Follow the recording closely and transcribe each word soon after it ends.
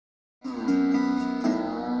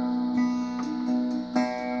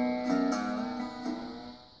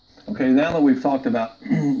Okay, now that we've talked about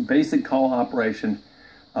basic call operation,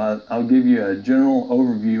 I'll give you a general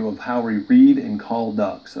overview of how we read and call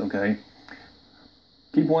ducks, okay?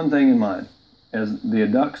 Keep one thing in mind. As the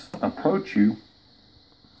ducks approach you,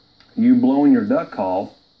 you blowing your duck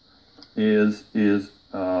call is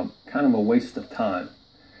kind of a waste of time.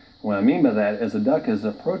 What I mean by that, as a duck is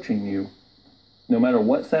approaching you, no matter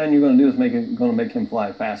what sound you're going to do is going to make him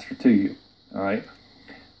fly faster to you, all right?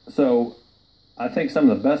 So I think some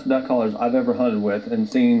of the best duck callers I've ever hunted with and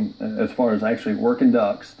seen as far as actually working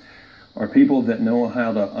ducks are people that know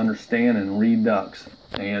how to understand and read ducks.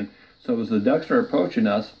 And so as the ducks are approaching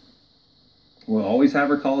us, we'll always have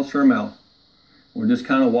our calls to our mouth. We're just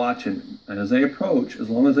kind of watching. And as they approach, as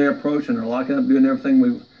long as they approach and they're locking up doing everything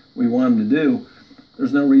we want them to do,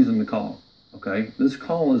 there's no reason to call, okay? This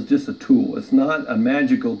call is just a tool. It's not a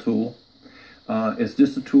magical tool. It's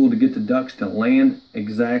just a tool to get the ducks to land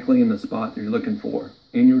exactly in the spot that you're looking for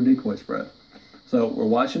in your decoy spread. So we're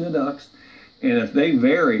watching the ducks, and if they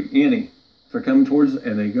vary any, if they're coming towards us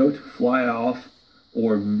and they go to fly off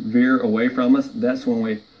or veer away from us, that's when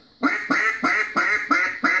we,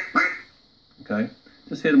 okay?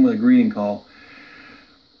 Just hit them with a greeting call.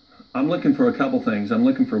 I'm looking for a couple things. I'm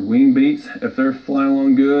looking for wing beats. If they're flying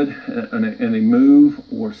along good and they move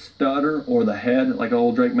or stutter, or the head, like an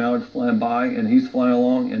old Drake mallard's flying by and he's flying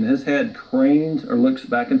along and his head cranes or looks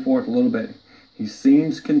back and forth a little bit. He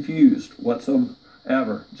seems confused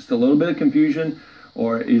whatsoever. Just a little bit of confusion,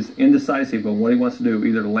 or is indecisive on what he wants to do,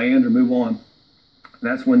 either land or move on.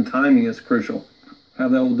 That's when timing is crucial.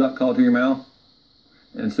 Have that old duck call to your mouth.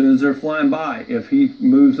 And as soon as they're flying by, if he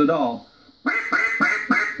moves at all,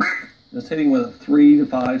 just hitting with a 3 to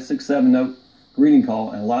 5, 6, 7 note greeting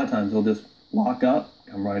call, and a lot of times they'll just lock up,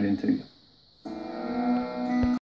 come right into you.